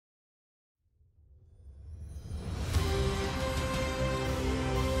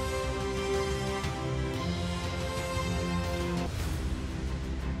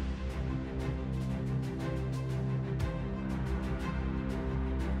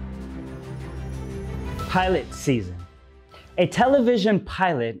Pilot season. A television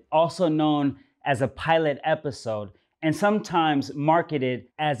pilot, also known as a pilot episode and sometimes marketed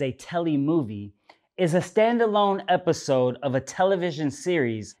as a telemovie, is a standalone episode of a television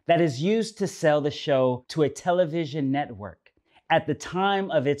series that is used to sell the show to a television network. At the time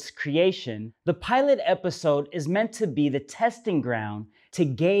of its creation, the pilot episode is meant to be the testing ground to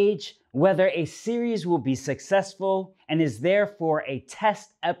gauge whether a series will be successful and is therefore a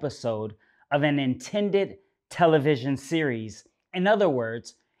test episode of an intended television series. In other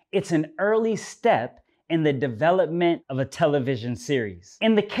words, it's an early step in the development of a television series.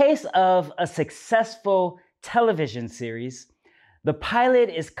 In the case of a successful television series, the pilot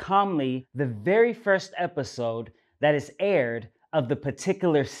is commonly the very first episode that is aired of the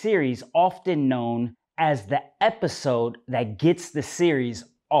particular series, often known as the episode that gets the series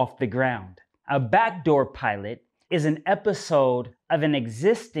off the ground. A backdoor pilot is an episode of an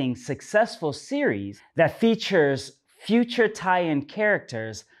existing successful series that features future tie-in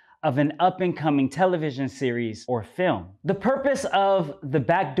characters of an up-and-coming television series or film. The purpose of the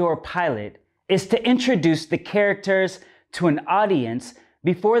backdoor pilot is to introduce the characters to an audience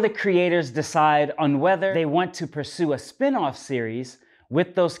before the creators decide on whether they want to pursue a spin-off series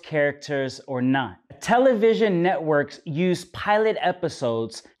with those characters or not. Television networks use pilot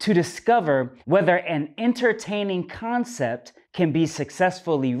episodes to discover whether an entertaining concept can be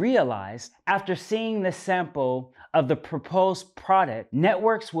successfully realized. After seeing the sample of the proposed product,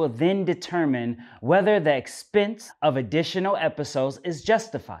 networks will then determine whether the expense of additional episodes is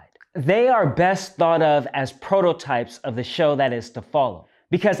justified. They are best thought of as prototypes of the show that is to follow,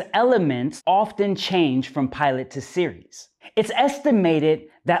 because elements often change from pilot to series. It's estimated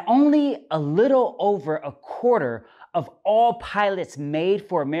that only a little over a quarter of all pilots made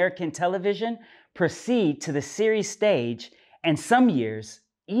for American television proceed to the series stage, and some years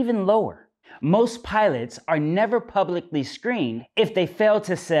even lower. Most pilots are never publicly screened if they fail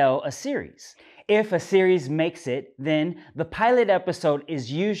to sell a series. If a series makes it, then the pilot episode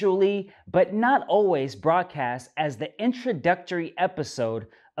is usually, but not always, broadcast as the introductory episode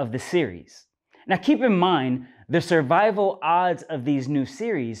of the series. Now keep in mind, the survival odds of these new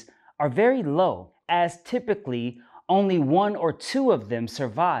series are very low, as typically only one or two of them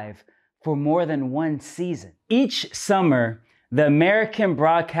survive for more than one season. Each summer, the American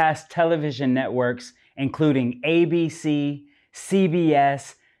broadcast television networks, including ABC,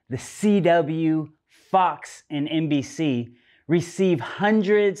 CBS, the CW, Fox, and NBC, receive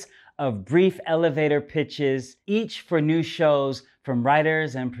hundreds of brief elevator pitches, each for new shows from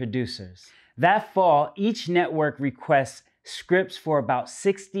writers and producers. That fall, each network requests scripts for about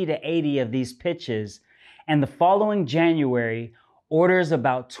 60 to 80 of these pitches, and the following January orders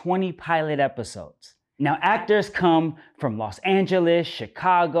about 20 pilot episodes. Now, actors come from Los Angeles,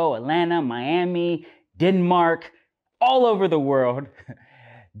 Chicago, Atlanta, Miami, Denmark, all over the world,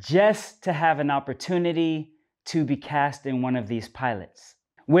 just to have an opportunity to be cast in one of these pilots,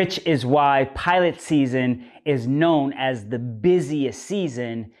 which is why pilot season is known as the busiest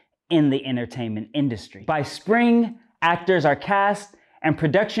season in the entertainment industry. By spring, actors are cast and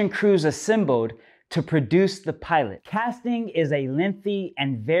production crews assembled to produce the pilot. Casting is a lengthy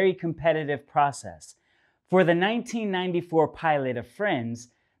and very competitive process. For the 1994 pilot of Friends,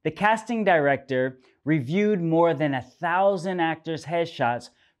 the casting director reviewed more than 1,000 actors' headshots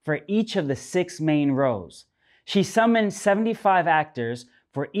for each of the 6 main roles. She summoned 75 actors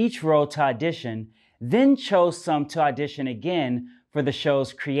for each role to audition, then chose some to audition again for the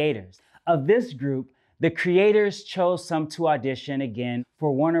show's creators. Of this group, the creators chose some to audition again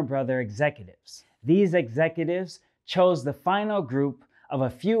for Warner Brothers executives. These executives chose the final group of a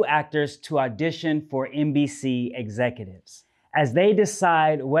few actors to audition for NBC executives. As they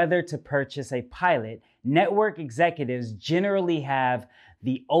decide whether to purchase a pilot, network executives generally have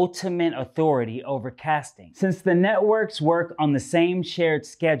the ultimate authority over casting. Since the networks work on the same shared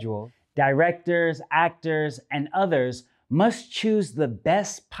schedule, directors, actors, and others must choose the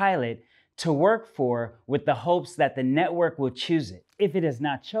best pilot to work for with the hopes that the network will choose it. If it is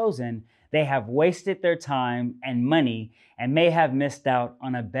not chosen, they have wasted their time and money and may have missed out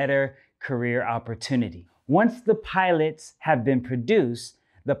on a better career opportunity. Once the pilots have been produced,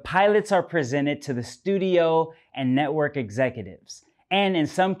 the pilots are presented to the studio and network executives, and in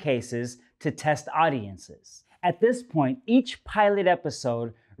some cases, to test audiences. At this point, each pilot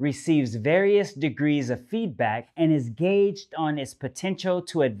episode receives various degrees of feedback and is gauged on its potential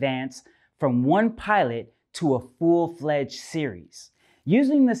to advance from one pilot to a full-fledged series.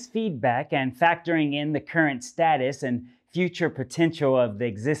 Using this feedback and factoring in the current status and future potential of the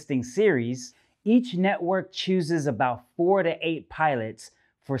existing series, each network chooses about 4 to 8 pilots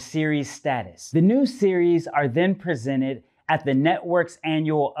for series status. The new series are then presented at the network's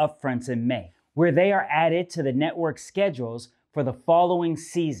annual upfronts in May, where they are added to the network's schedules for the following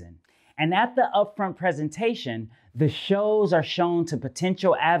season. And at the upfront presentation, the shows are shown to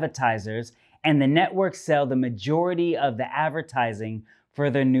potential advertisers, and the networks sell the majority of the advertising for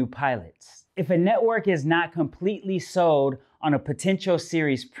their new pilots. If a network is not completely sold on a potential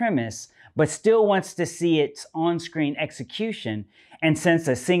series premise, but still wants to see its on-screen execution, and since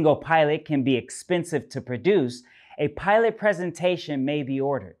a single pilot can be expensive to produce, a pilot presentation may be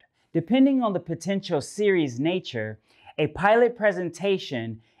ordered. Depending on the potential series nature, a pilot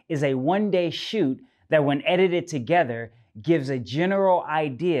presentation is a one-day shoot that, when edited together, gives a general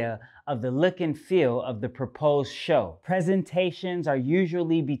idea of the look and feel of the proposed show. Presentations are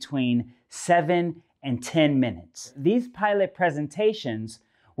usually between 7 and 10 minutes. These pilot presentations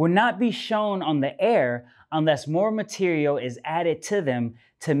will not be shown on the air unless more material is added to them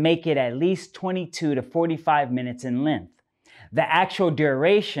to make it at least 22 to 45 minutes in length, the actual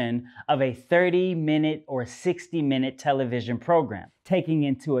duration of a 30-minute or 60-minute television program, taking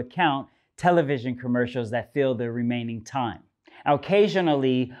into account television commercials that fill the remaining time.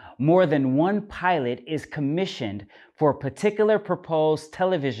 Occasionally, more than one pilot is commissioned for a particular proposed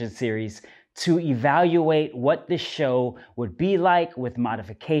television series to evaluate what the show would be like with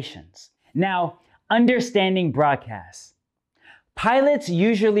modifications. Now, understanding broadcasts. Pilots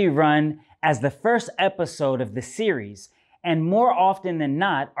usually run as the first episode of the series, and more often than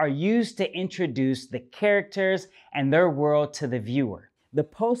not are used to introduce the characters and their world to the viewer. The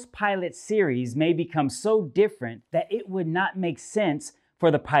post-pilot series may become so different that it would not make sense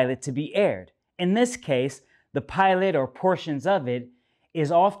for the pilot to be aired. In this case, the pilot or portions of it is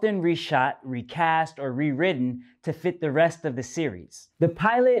often reshot, recast, or rewritten to fit the rest of the series. The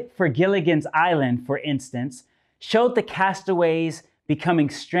pilot for Gilligan's Island, for instance, showed the castaways becoming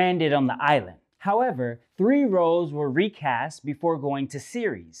stranded on the island. However, 3 roles were recast before going to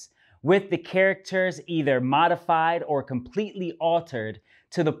series, with the characters either modified or completely altered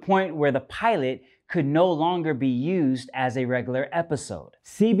to the point where the pilot could no longer be used as a regular episode.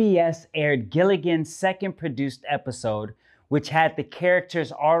 CBS aired Gilligan's second produced episode, which had the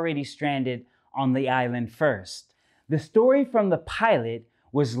characters already stranded on the island first. The story from the pilot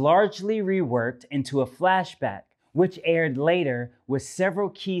was largely reworked into a flashback, which aired later with several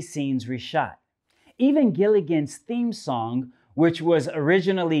key scenes reshot. Even Gilligan's theme song, which was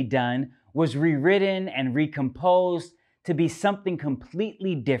originally done, was rewritten and recomposed to be something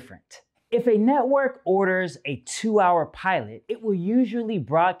completely different. If a network orders a 2-hour pilot, it will usually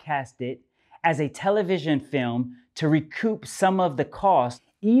broadcast it as a television film to recoup some of the cost,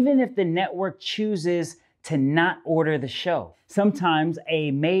 even if the network chooses to not order the show. Sometimes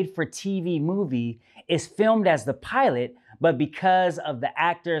a made-for-TV movie is filmed as the pilot, but because of the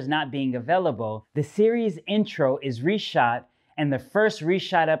actors not being available, the series intro is reshot and the first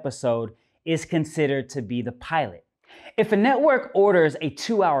reshot episode is considered to be the pilot. If a network orders a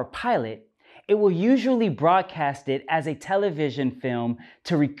 2-hour pilot, it will usually broadcast it as a television film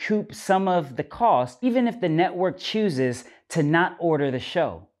to recoup some of the cost, even if the network chooses to not order the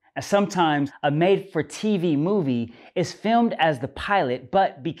show. And sometimes a made-for-TV movie is filmed as the pilot,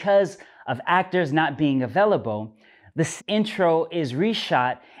 but because of actors not being available, the intro is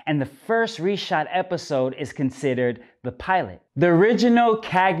reshot and the first reshot episode is considered the pilot. The original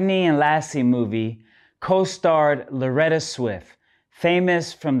Cagney and Lacey movie co-starred Loretta Swift,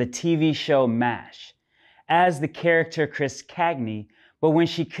 famous from the TV show MASH, as the character Chris Cagney, but when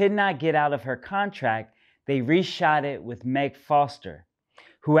she could not get out of her contract, they reshot it with Meg Foster,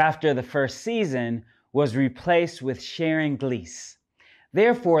 who after the first season was replaced with Sharon Gleason.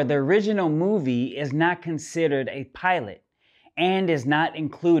 Therefore, the original movie is not considered a pilot and is not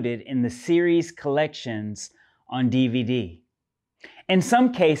included in the series collections on DVD. In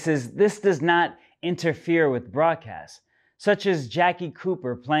some cases, this does not interfere with broadcasts, such as Jackie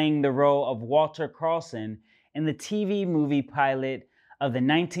Cooper playing the role of Walter Carlson in the TV movie pilot of the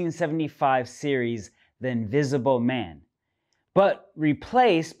 1975 series The Invisible Man, but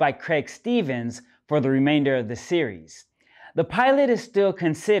replaced by Craig Stevens for the remainder of the series. The pilot is still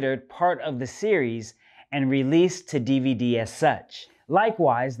considered part of the series and released to DVD as such.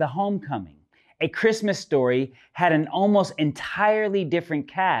 Likewise, The Homecoming, A Christmas Story, had an almost entirely different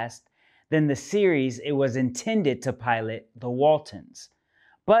cast than the series it was intended to pilot, The Waltons,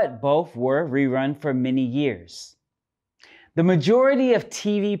 but both were rerun for many years. The majority of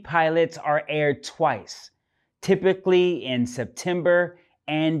TV pilots are aired twice, typically in September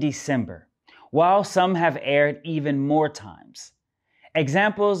and December, while some have aired even more times.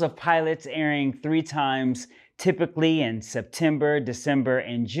 Examples of pilots airing 3 times typically in September, December,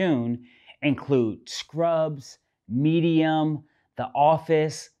 and June, include Scrubs, Medium, The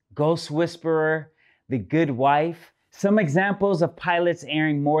Office, Ghost Whisperer, The Good Wife. Some examples of pilots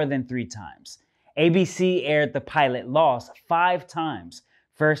airing more than 3 times. ABC aired the pilot Lost 5 times,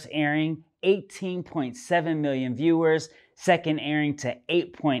 first airing 18.7 million viewers, second airing to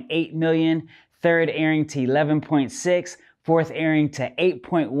 8.8 million, third airing to 11.6, fourth airing to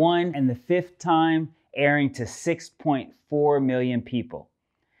 8.1, and the 5th time airing to 6.4 million people.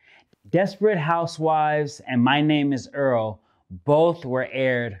 Desperate Housewives and My Name is Earl both were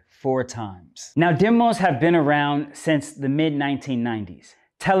aired 4 times. Now, demos have been around since the mid-1990s.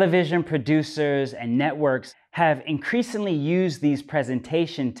 Television producers and networks have increasingly used these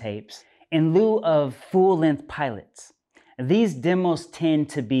presentation tapes in lieu of full-length pilots. These demos tend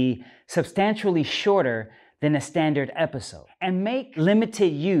to be substantially shorter than a standard episode and make limited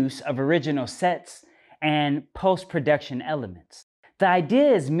use of original sets and post-production elements. The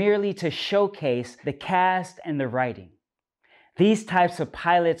idea is merely to showcase the cast and the writing. These types of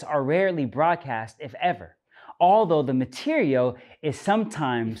pilots are rarely broadcast, if ever, although the material is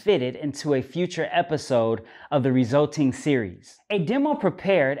sometimes fitted into a future episode of the resulting series. A demo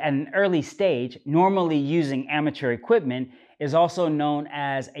prepared at an early stage, normally using amateur equipment, is also known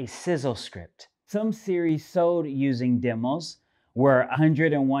as a sizzle script. Some series sold using demos were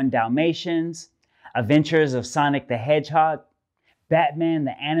 101 Dalmatians, Adventures of Sonic the Hedgehog, Batman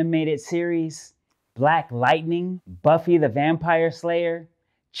the Animated Series, Black Lightning, Buffy the Vampire Slayer,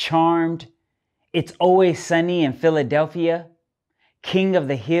 Charmed, It's Always Sunny in Philadelphia, King of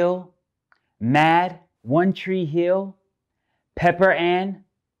the Hill, Mad, One Tree Hill, Pepper Ann,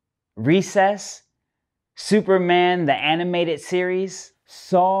 Recess, Superman the Animated Series,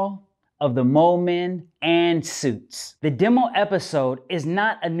 Saw, Of the Mole Men, and Suits. The demo episode is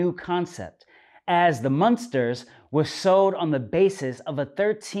not a new concept, as The Munsters was sold on the basis of a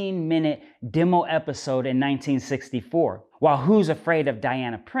 13-minute demo episode in 1964, while Who's Afraid of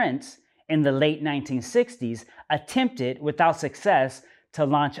Diana Prince in the late 1960s attempted, without success, to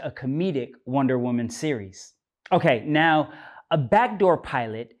launch a comedic Wonder Woman series. Okay, now, a backdoor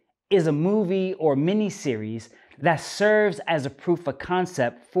pilot is a movie or miniseries that serves as a proof of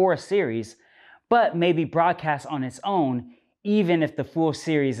concept for a series, but may be broadcast on its own even if the full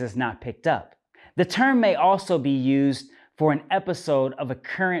series is not picked up. The term may also be used for an episode of a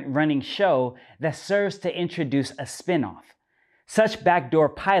current running show that serves to introduce a spin-off. Such backdoor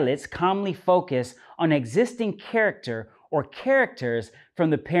pilots commonly focus on an existing character or characters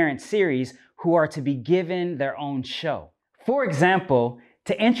from the parent series who are to be given their own show. For example,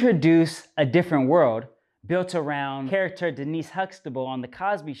 to introduce A Different World, built around character Denise Huxtable on The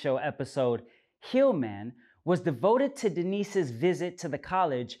Cosby Show episode Hillman, was devoted to Denise's visit to the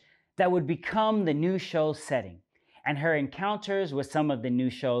college that would become the new show's setting, and her encounters with some of the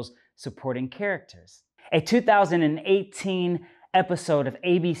new show's supporting characters. A 2018 episode of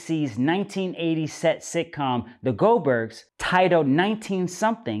ABC's 1980s set sitcom The Goldbergs, titled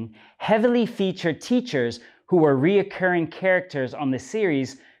 19-something, heavily featured teachers who were reoccurring characters on the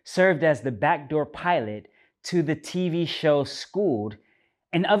series, served as the backdoor pilot to the TV show Schooled.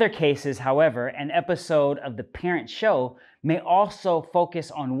 In other cases, however, an episode of the parent show may also focus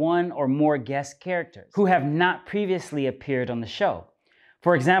on one or more guest characters who have not previously appeared on the show.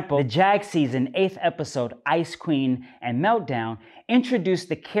 For example, the JAG season 8th episode Ice Queen and Meltdown introduced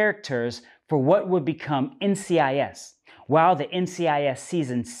the characters for what would become NCIS, while the NCIS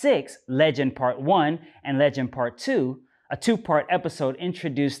season 6 Legend Part 1 and Legend Part 2, a 2-part episode,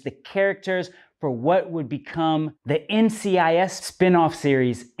 introduced the characters for what would become the NCIS spin-off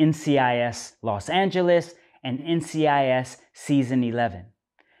series NCIS Los Angeles and NCIS Season 11.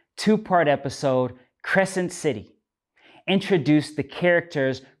 2-part episode Crescent City introduced the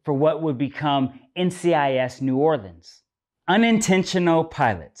characters for what would become NCIS New Orleans. Unintentional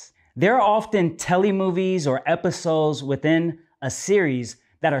pilots. There are often telemovies or episodes within a series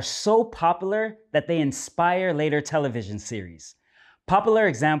that are so popular that they inspire later television series. Popular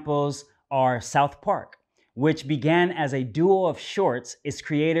examples are South Park, which began as a duo of shorts its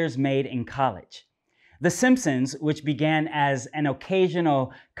creators made in college. The Simpsons, which began as an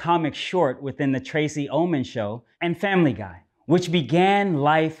occasional comic short within the Tracy Ullman Show, and Family Guy, which began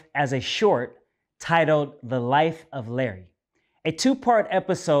life as a short titled The Life of Larry. A 2-part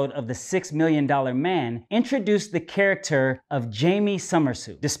episode of The $6 Million Man introduced the character of Jamie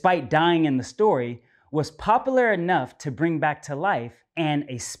Somerset. Despite dying in the story, was popular enough to bring back to life, and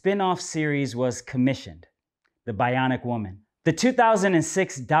a spin-off series was commissioned, The Bionic Woman. The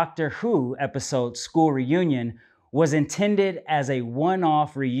 2006 Doctor Who episode School Reunion was intended as a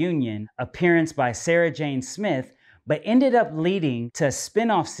one-off reunion appearance by Sarah Jane Smith, but ended up leading to a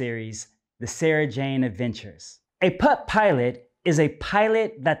spin-off series, The Sarah Jane Adventures. A PUP pilot is a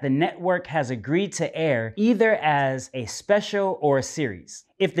pilot that the network has agreed to air either as a special or a series.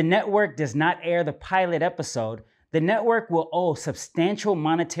 If the network does not air the pilot episode, the network will owe substantial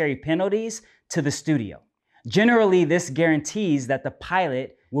monetary penalties to the studio. Generally, this guarantees that the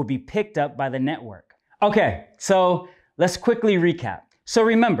pilot will be picked up by the network. Okay, so let's quickly recap. So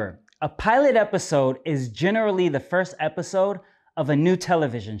remember, a pilot episode is generally the first episode of a new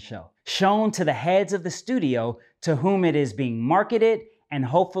television show, shown to the heads of the studio to whom it is being marketed and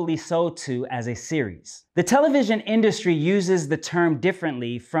hopefully sold to as a series. The television industry uses the term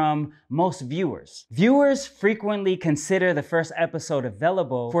differently from most viewers. Viewers frequently consider the first episode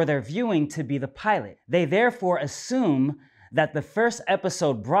available for their viewing to be the pilot. They therefore assume that the first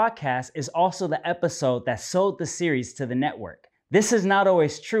episode broadcast is also the episode that sold the series to the network. This is not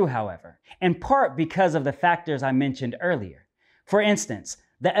always true, however, in part because of the factors I mentioned earlier. For instance,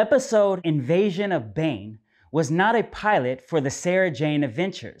 the episode Invasion of Bane was not a pilot for the Sarah Jane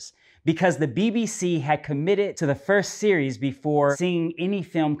Adventures because the BBC had committed to the first series before seeing any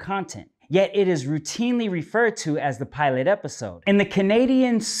film content. Yet it is routinely referred to as the pilot episode. In the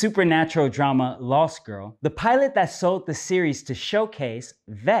Canadian supernatural drama Lost Girl, the pilot that sold the series to Showcase,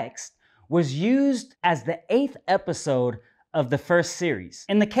 Vexed, was used as the 8th episode of the first series.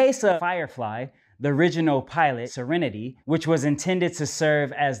 In the case of Firefly, the original pilot, Serenity, which was intended to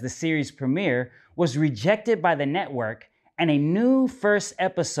serve as the series premiere, was rejected by the network, and a new first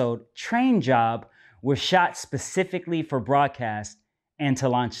episode, Train Job, was shot specifically for broadcast and to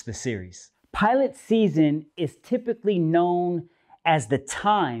launch the series. Pilot season is typically known as the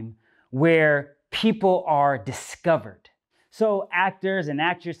time where people are discovered. So actors and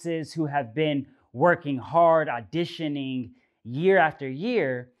actresses who have been working hard, auditioning year after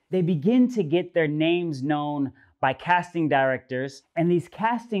year, they begin to get their names known by casting directors, and these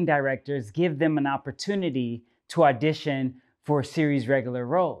casting directors give them an opportunity to audition for series regular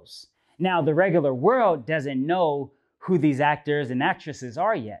roles. Now, the regular world doesn't know who these actors and actresses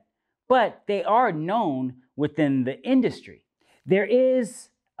are yet, but they are known within the industry. There is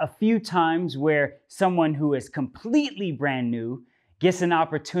a few times where someone who is completely brand new gets an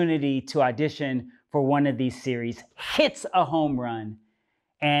opportunity to audition for one of these series, hits a home run,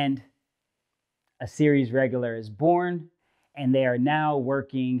 and a series regular is born, and they are now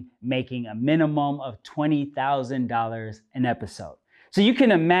working, making a minimum of $20,000 an episode. So you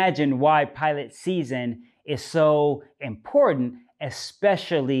can imagine why pilot season is so important,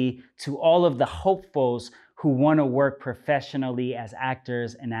 especially to all of the hopefuls who want to work professionally as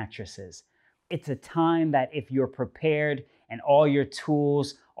actors and actresses. It's a time that if you're prepared and all your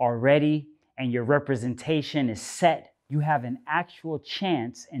tools are ready and your representation is set, you have an actual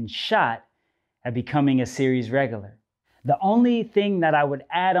chance and shot at becoming a series regular. The only thing that I would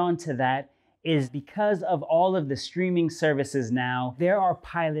add on to that is because of all of the streaming services now, there are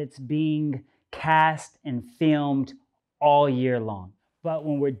pilots being cast and filmed all year long. But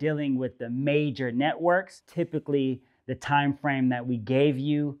when we're dealing with the major networks, typically the time frame that we gave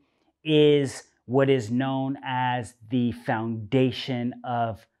you is what is known as the foundation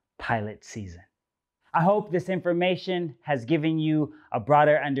of pilot season. I hope this information has given you a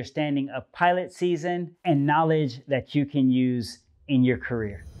broader understanding of pilot season and knowledge that you can use in your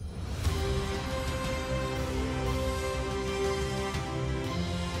career.